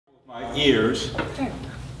My ears,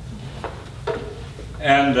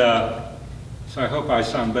 and so I hope I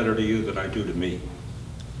sound better to you than I do to me.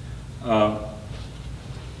 I've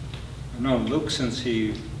known Luke since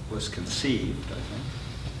he was conceived, I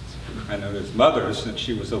think. I know his mother since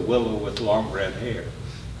she was a willow with long red hair.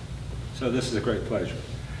 So this is a great pleasure.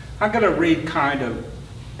 I'm going to read kind of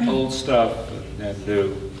old stuff and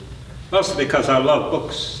new, mostly because I love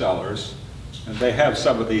booksellers, and they have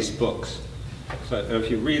some of these books. So if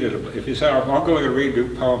you read it, if you say, I'm going to read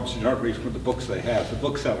new poems, you don't read from the books they have. The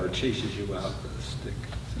bookseller chases you out with a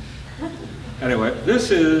stick. Anyway,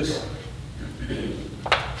 this is,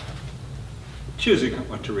 choosing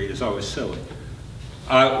what to read is always silly.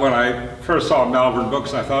 When I first saw Malvern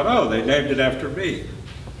books, I thought, oh, they named it after me.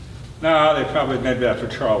 No, they probably named it after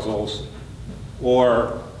Charles Olson,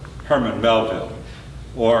 or Herman Melville,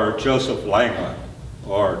 or Joseph Langland,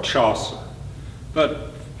 or Chaucer. But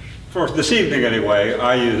for this evening, anyway,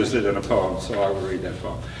 I used it in a poem, so I will read that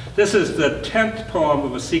poem. This is the 10th poem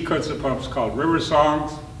of a sequence of poems called River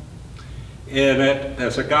Songs. In it,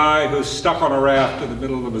 there's a guy who's stuck on a raft in the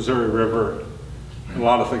middle of the Missouri River. A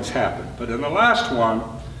lot of things happen. But in the last one,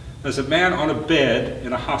 there's a man on a bed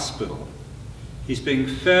in a hospital. He's being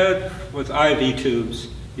fed with IV tubes.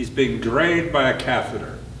 He's being drained by a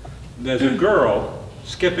catheter. And there's a girl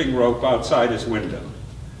skipping rope outside his window.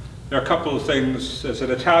 There are a couple of things. There's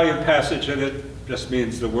an Italian passage in it, just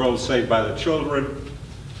means the world's saved by the children.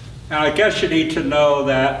 And I guess you need to know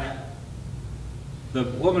that the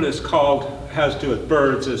woman is called, has to do with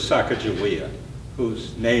birds, is Sacagawea,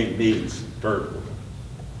 whose name means bird woman.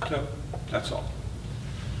 So that's all.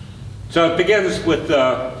 So it begins with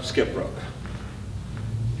skip rope.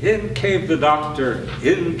 In came the doctor,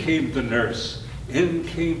 in came the nurse, in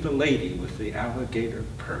came the lady with the alligator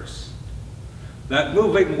purse. That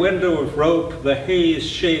moving window of rope, the haze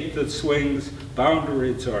shape that swings,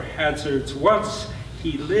 boundaries or hazards. Once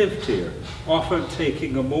he lived here, often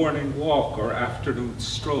taking a morning walk or afternoon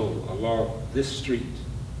stroll along this street.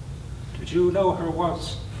 Did you know her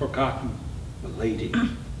once? Forgotten, the lady.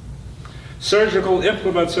 Surgical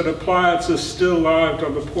implements and appliances still lived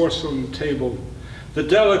on the porcelain table. The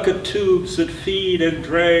delicate tubes that feed and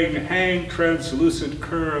drain hang translucent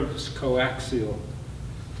curves coaxial.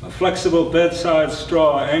 A flexible bedside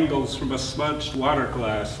straw angles from a smudged water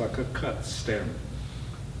glass like a cut stem.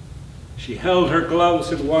 She held her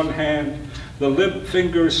gloves in one hand, the limp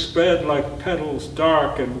fingers spread like petals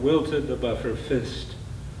dark and wilted above her fist.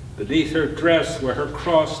 Beneath her dress were her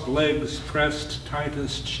crossed legs pressed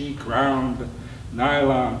tightest cheek round,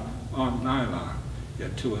 nylon on nylon,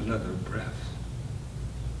 yet to another breath.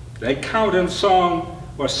 They count in song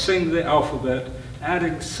or sing the alphabet,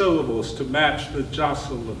 adding syllables to match the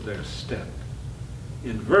jostle of their step.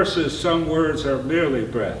 In verses, some words are merely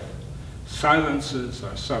breath. Silences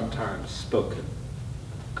are sometimes spoken.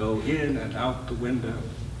 Go in and out the window.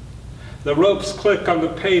 The ropes click on the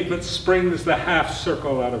pavement, springs the half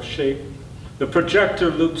circle out of shape. The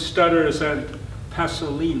projector loop stutters and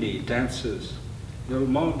Pasolini dances. Il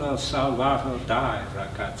mondo salvato dai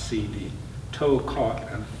ragazzini, toe caught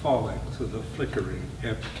and falling through the flickering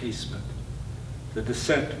ebbed casement. The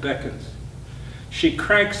descent beckons. She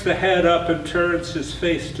cranks the head up and turns his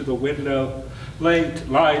face to the window. Late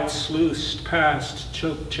light sluiced past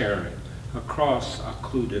choke cherry across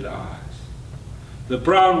occluded eyes. The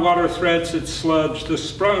brown water threads its sludge. The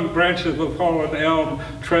sprung branches of fallen elm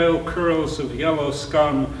trail curls of yellow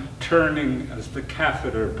scum turning as the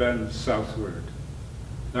catheter bends southward.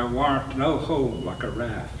 There warn't no home like a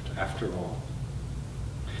raft after all.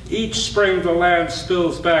 Each spring the land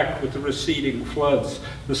spills back with the receding floods,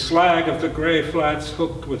 the slag of the gray flats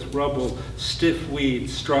hooked with rubble, stiff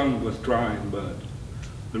weeds strung with drying mud.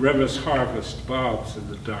 The river's harvest bobs in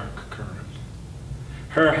the dark current.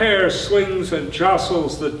 Her hair swings and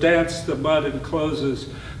jostles the dance the mud encloses,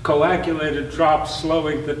 coagulated drops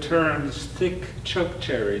slowing the turns, thick choke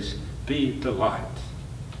cherries bead the light.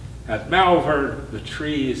 At Malvern, the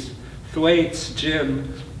trees, Thwaites,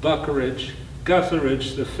 Jim, Buckeridge,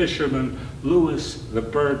 Gutheridge, the fisherman, Lewis, the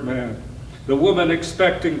birdman, the woman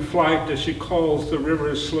expecting flight as she calls the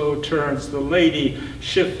river's slow turns, the lady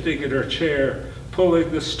shifting in her chair,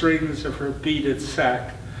 pulling the strings of her beaded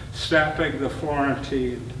sack, snapping the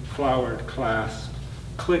Florentine flowered clasp,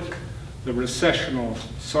 click the recessional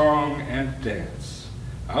song and dance.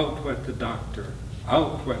 Out went the doctor,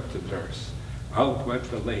 out went the nurse, out went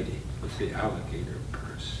the lady with the alligator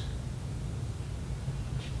purse.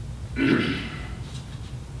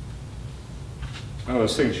 One of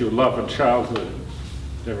those things you love in childhood and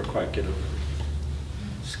never quite get over.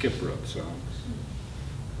 Skip rope songs.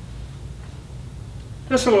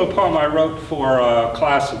 This is a little poem I wrote for a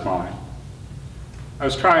class of mine. I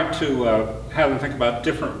was trying to have them think about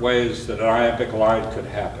different ways that an iambic line could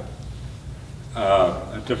happen,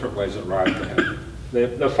 and different ways that rhyme could happen.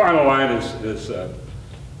 The final line is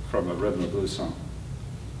from a rhythm and blues song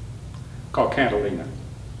called Cantilena.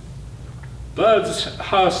 Buds,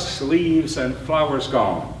 husks, leaves, and flowers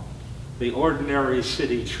gone, the ordinary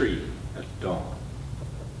city tree at dawn.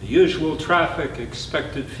 The usual traffic,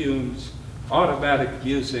 expected fumes, automatic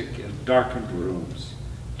music in darkened rooms,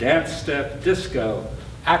 dance step, disco,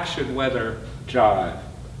 action weather, jive,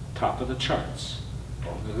 top of the charts,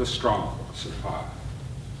 only the strong survive.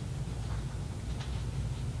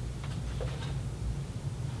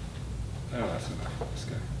 Oh, that's enough of this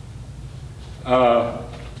guy.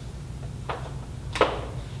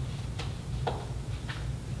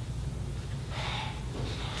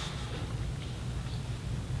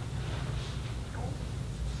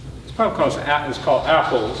 This poem is called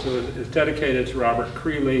Apples. It's dedicated to Robert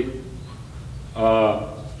Creeley,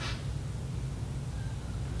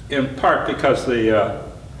 in part because the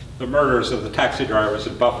murders of the taxi drivers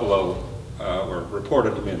in Buffalo were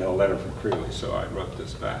reported to me in a letter from Creeley, so I wrote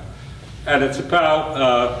this back. And it's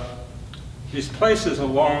about these places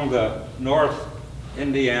along the north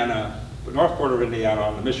border of Indiana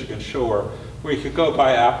on the Michigan shore, where you could go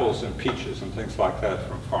buy apples and peaches and things like that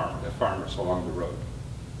from farmers along the road.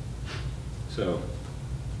 So,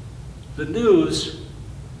 the news,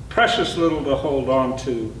 precious little to hold on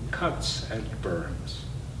to, cuts and burns.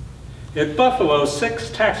 In Buffalo, 6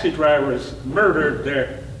 taxi drivers murdered,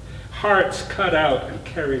 their hearts cut out and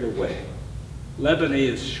carried away.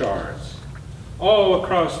 Lebanese shards. All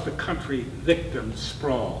across the country, victims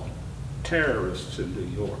sprawl, terrorists in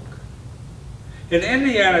New York. In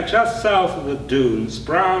Indiana, just south of the dunes,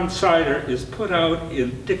 brown cider is put out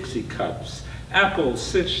in Dixie cups, apples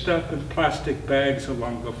stitched up in plastic bags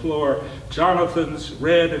along the floor, Jonathan's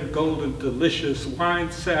red and golden delicious, wine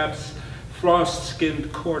saps,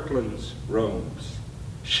 frost-skinned Cortland's roams,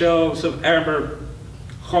 shelves of amber,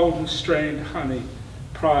 home-strained honey,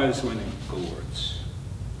 prize-winning gourds.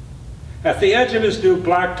 At the edge of his new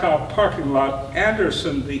blacktop parking lot,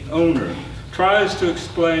 Anderson, the owner, tries to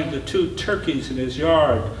explain the 2 turkeys in his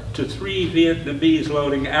yard to 3 Vietnamese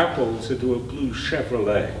loading apples into a blue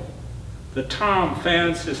Chevrolet. The Tom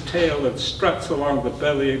fans his tail and struts along the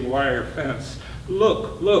bellying wire fence.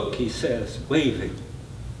 Look, look, he says, waving.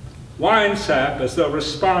 Wine sap, as though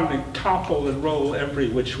responding, topple and roll every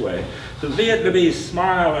which way. The Vietnamese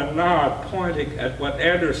smile and nod, pointing at what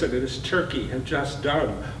Anderson and his turkey have just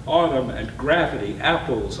done. Autumn and gravity,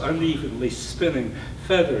 apples unevenly spinning,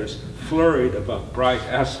 feathers flurried above bright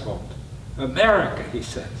asphalt. America, he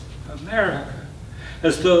says, America.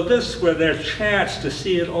 As though this were their chance to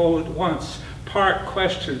see it all at once, part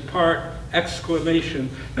question, part exclamation,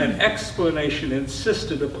 an explanation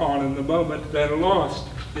insisted upon in the moment, then lost,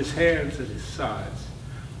 his hands at his sides.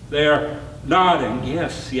 They are nodding,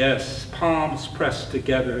 yes, yes, palms pressed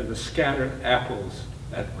together, the scattered apples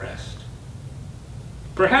at rest.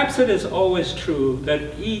 Perhaps it is always true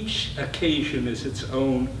that each occasion is its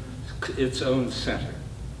own center.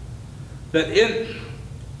 That in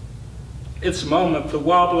its moment, the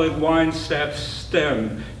wobbling wine sap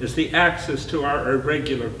stem is the axis to our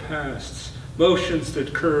irregular pasts, motions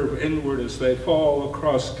that curve inward as they fall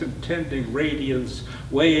across contending radiance,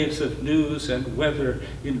 waves of news and weather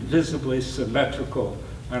invisibly symmetrical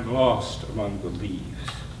and lost among the leaves.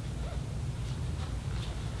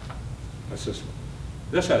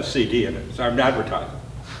 This has a CD in it, it's our advertising.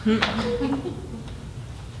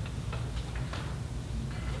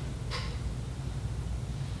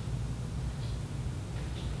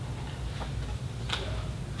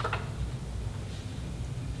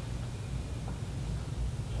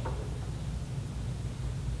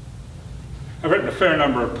 I've written a fair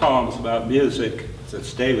number of poems about music,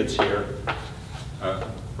 since David's here,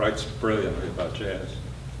 writes brilliantly about jazz.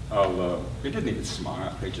 He didn't even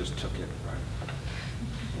smile, he just took it, right?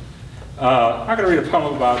 I'm going to read a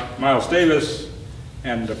poem about Miles Davis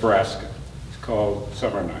and Nebraska. It's called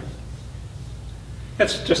Summer Night.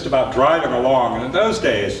 It's just about driving along, and in those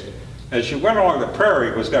days, as you went along, the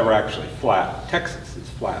prairie was never actually flat. Texas is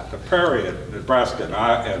flat. The prairie in Nebraska and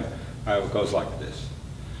Iowa goes like this.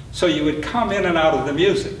 So you would come in and out of the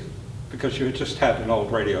music because you had just had an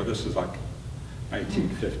old radio. This is like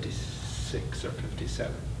 1956 or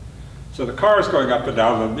 57. So the car is going up and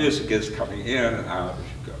down, the music is coming in and out as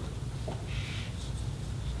you go.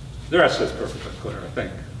 The rest is perfectly clear, I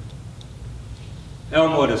think.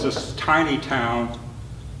 Elmwood is this tiny town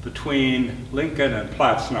between Lincoln and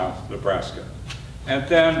Plattsmouth, Nebraska. And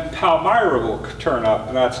then Palmyra will turn up,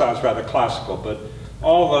 and that sounds rather classical, but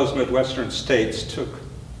All those Midwestern states took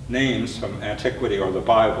names from antiquity or the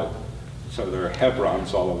Bible. So there are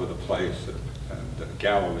Hebrons all over the place and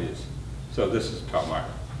Galilees. So this is Palmyra.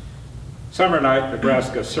 Summer night,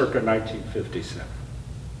 Nebraska, circa 1957.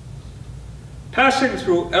 Passing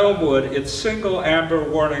through Elmwood, its single amber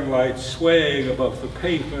warning light swaying above the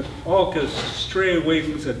pavement, August stray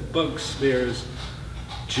wings and bug smears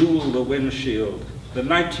jewel the windshield. The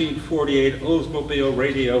 1948 Oldsmobile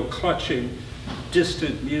radio clutching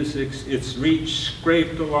distant music's its reach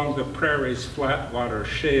scraped along the prairie's flat water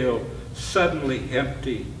shale, suddenly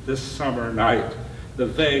empty this summer night, the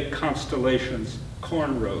vague constellations,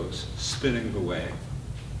 cornrows spinning away.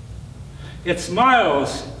 It's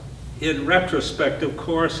miles in retrospect, of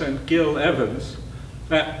course, and Gil Evans,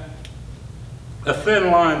 that a thin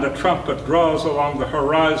line the trumpet draws along the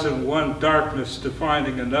horizon, one darkness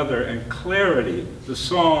defining another, and clarity, the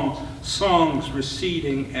songs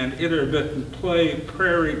receding and intermittent play,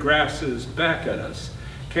 prairie grasses back at us.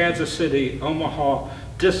 Kansas City, Omaha,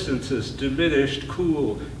 distances diminished,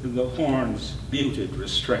 cool in the horn's muted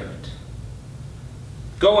restraint.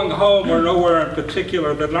 Going home or nowhere in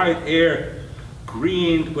particular, the night air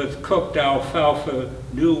greened with cooked alfalfa,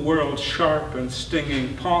 New World sharp and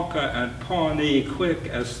stinging, Ponca and Pawnee quick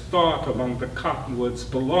as thought among the cottonwoods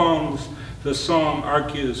belongs. The song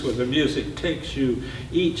argues where the music takes you,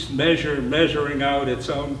 each measure measuring out its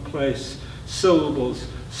own place, syllables,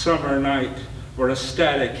 summer night, or a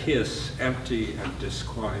static hiss, empty and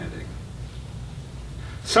disquieting.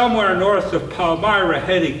 Somewhere north of Palmyra,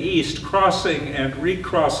 heading east, crossing and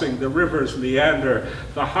recrossing the river's meander,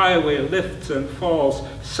 the highway lifts and falls,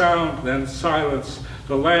 sound then silence,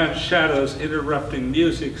 the land shadows interrupting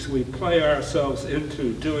musics we play ourselves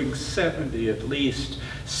into, doing 70 at least.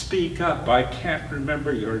 Speak up, I can't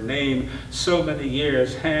remember your name, so many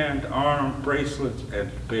years, hand, arm, bracelet,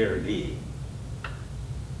 and bare knee.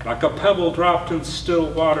 Like a pebble dropped in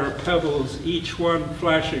still water, pebbles, each one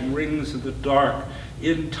flashing rings in the dark,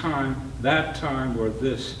 in time, that time, or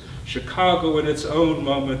this. Chicago in its own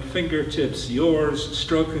moment, fingertips, yours,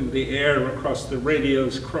 stroking the air across the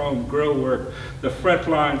radio's chrome grillwork, the fret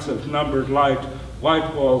lines of numbered light,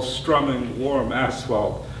 white walls strumming warm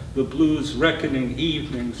asphalt, the blues reckoning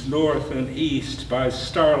evenings north and east by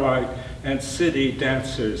starlight and city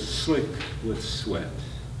dancers slick with sweat.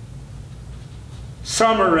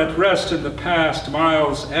 Summer at rest in the past,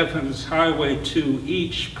 Miles Evans, Highway 2,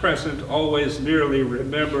 each present, always merely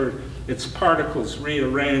remembered, its particles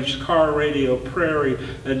rearranged, car radio, prairie,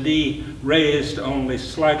 a knee raised only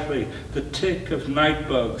slightly, the tick of night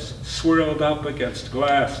bugs swirled up against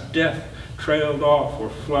glass, death trailed off or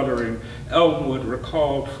fluttering, Elmwood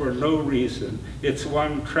recalled for no reason, its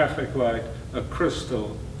one traffic light, a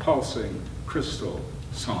crystal, pulsing, crystal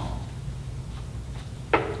song.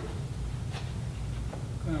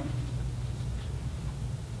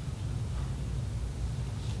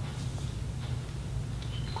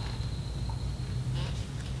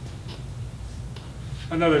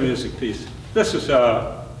 Another music piece. This is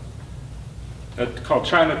called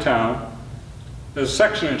Chinatown. There's a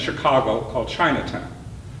section in Chicago called Chinatown.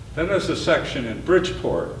 Then there's a section in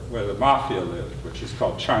Bridgeport where the mafia lived, which is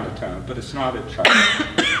called Chinatown, but it's not in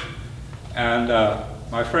Chinatown. And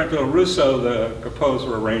my friend Bill Russo, the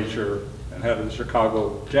composer, arranger, and head of the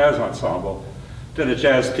Chicago Jazz Ensemble, did a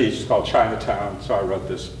jazz piece called Chinatown, so I wrote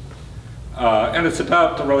this. And it's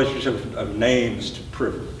about the relationship of names to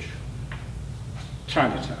privilege.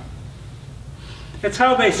 Chinatown. It's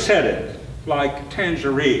how they said it, like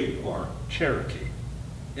Tangerine or Cherokee.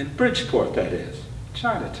 In Bridgeport, that is,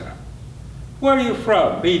 Chinatown. Where are you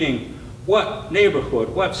from? Meaning, what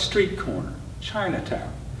neighborhood, what street corner?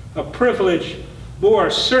 Chinatown. A privilege more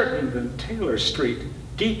certain than Taylor Street,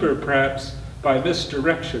 deeper perhaps by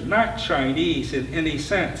misdirection, not Chinese in any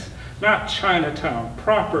sense, not Chinatown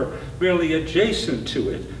proper, merely adjacent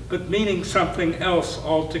to it, but meaning something else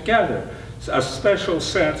altogether. A special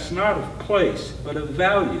sense, not of place, but of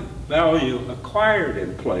value. Value acquired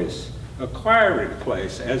in place,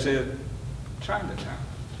 as in Chinatown.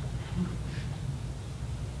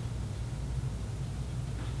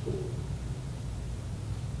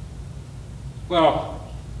 Well,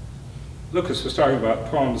 Lucas was talking about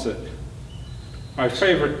poems that my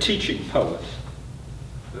favorite teaching poet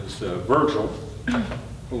is Virgil,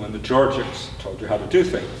 who in the Georgics told you how to do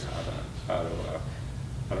things, how to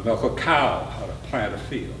milk a cow, how to plant a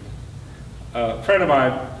field. A friend of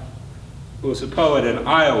mine who was a poet in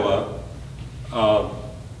Iowa,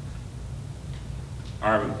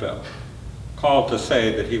 Armin Bell, called to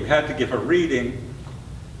say that he had to give a reading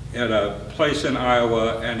at a place in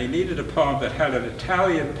Iowa, and he needed a poem that had an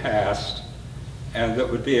Italian past and that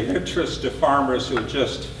would be of interest to farmers who had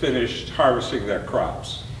just finished harvesting their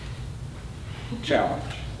crops.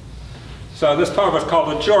 Challenge. So this poem is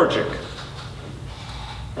called A Georgic,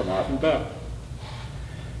 from Marvin Bell.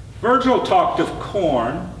 Virgil talked of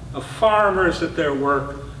corn, of farmers at their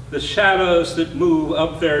work, the shadows that move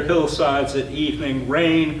up their hillsides at evening,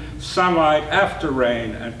 rain, sunlight after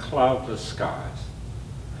rain, and cloudless skies.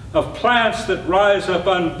 Of plants that rise up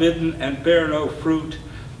unbidden and bear no fruit,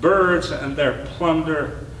 birds and their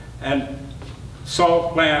plunder, and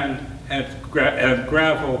salt land and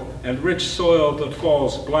gravel, and rich soil that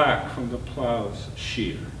falls black from the plow's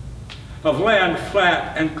shear. Of land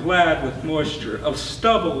flat and glad with moisture, of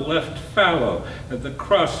stubble left fallow, and the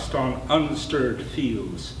crust on unstirred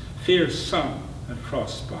fields, fierce sun and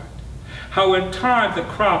frostbite. How in time the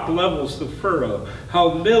crop levels the furrow,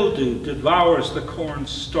 how mildew devours the corn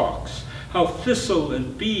stalks, how thistle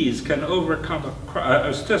and bees can overcome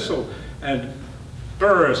thistle and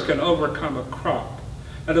burrs can overcome a crop.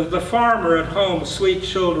 And of the farmer at home, sweet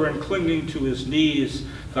children clinging to his knees,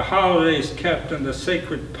 the holidays kept and the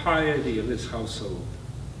sacred piety of his household.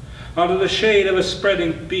 Under the shade of a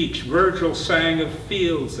spreading beech, Virgil sang of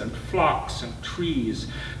fields and flocks and trees,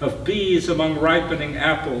 of bees among ripening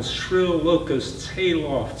apples, shrill locusts,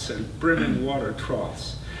 haylofts, and brimming water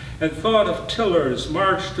troughs, and thought of tillers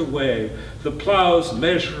marched away, the plow's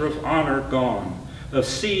measure of honor gone, of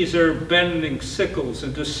Caesar bending sickles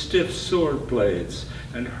into stiff sword blades,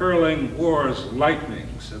 and hurling war's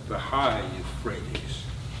lightnings at the high Euphrates.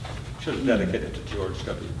 Should have dedicated to George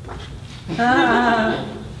W. Bush.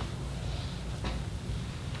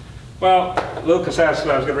 Well, Lucas asked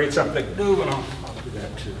if I was going to read something new, and I'll do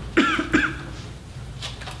that too.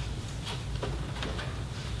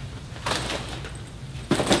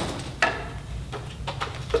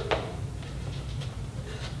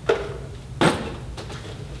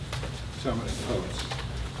 So many poems.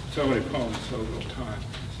 So many poems, so little time.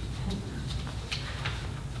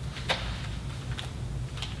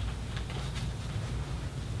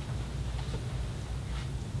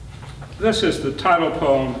 This is the title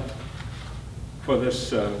poem for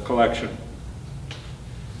this collection.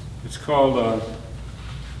 It's called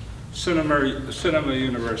Cinema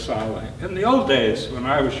Universale. In the old days, when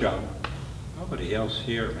I was young, nobody else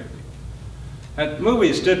here maybe, and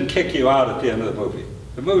movies didn't kick you out at the end of the movie.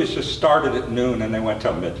 The movies just started at noon and they went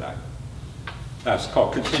till midnight. That's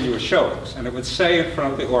called continuous showings. And it would say in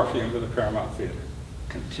front of the Orpheum of the Paramount Theater,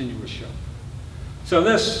 continuous showing. So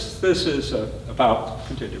this is about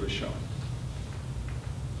continuous showing.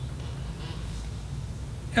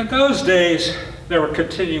 In those days, there were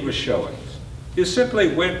continuous showings. You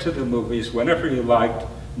simply went to the movies whenever you liked,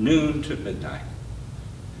 noon to midnight.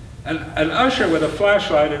 And an usher with a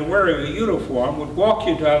flashlight and wearing a uniform would walk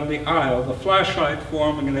you down the aisle, the flashlight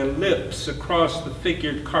forming an ellipse across the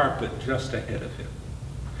figured carpet just ahead of him.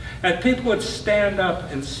 And people would stand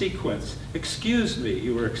up in sequence. Excuse me,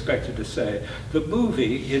 you were expected to say. The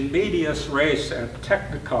movie, in medias res and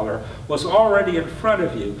technicolor, was already in front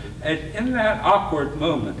of you, and in that awkward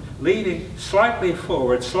moment, leaning slightly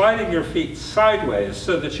forward, sliding your feet sideways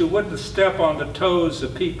so that you wouldn't step on the toes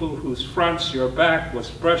of people whose fronts your back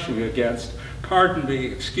was brushing against, pardon me,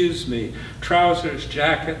 excuse me, trousers,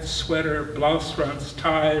 jackets, sweater, blouse fronts,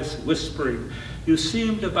 ties, whispering, you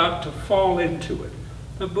seemed about to fall into it.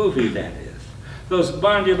 The movie, that is. Those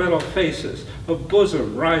monumental faces, a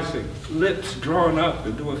bosom rising, lips drawn up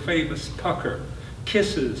into a famous pucker,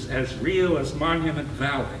 kisses as real as Monument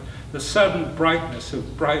Valley, the sudden brightness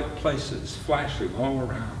of bright places flashing all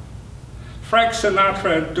around. Frank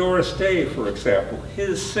Sinatra and Doris Day, for example,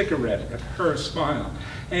 his cigarette and her smile,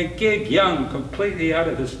 and Gig Young completely out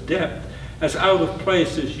of his depth, as out of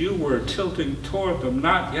place as you were, tilting toward them,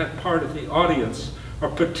 not yet part of the audience, or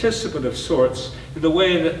participant of sorts, in the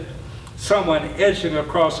way that someone edging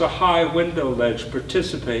across a high window ledge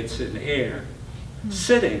participates in air.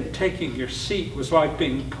 Sitting, taking your seat, was like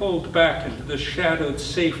being pulled back into the shadowed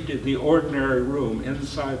safety of the ordinary room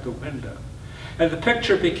inside the window. And the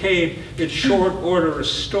picture became, in short order, a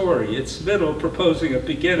story, its middle proposing a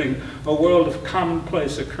beginning, a world of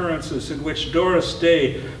commonplace occurrences in which Doris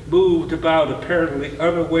Day moved about apparently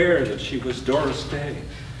unaware that she was Doris Day.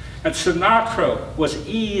 And Sinatra was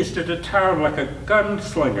eased into town like a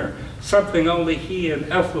gunslinger, something only he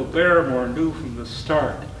and Ethel Barrymore knew from the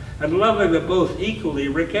start. And loving them both equally,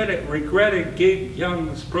 regretting Gig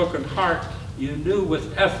Young's broken heart, you knew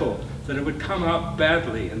with Ethel that it would come out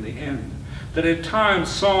badly in the end. That in time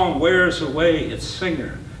song wears away its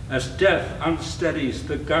singer, as death unsteadies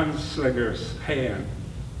the gunslinger's hand.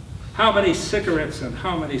 How many cigarettes and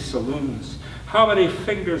how many saloons? How many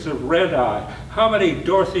fingers of red eye? How many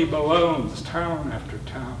Dorothy Malones, town after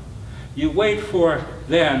town? You wait for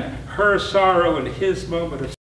then her sorrow and his moment of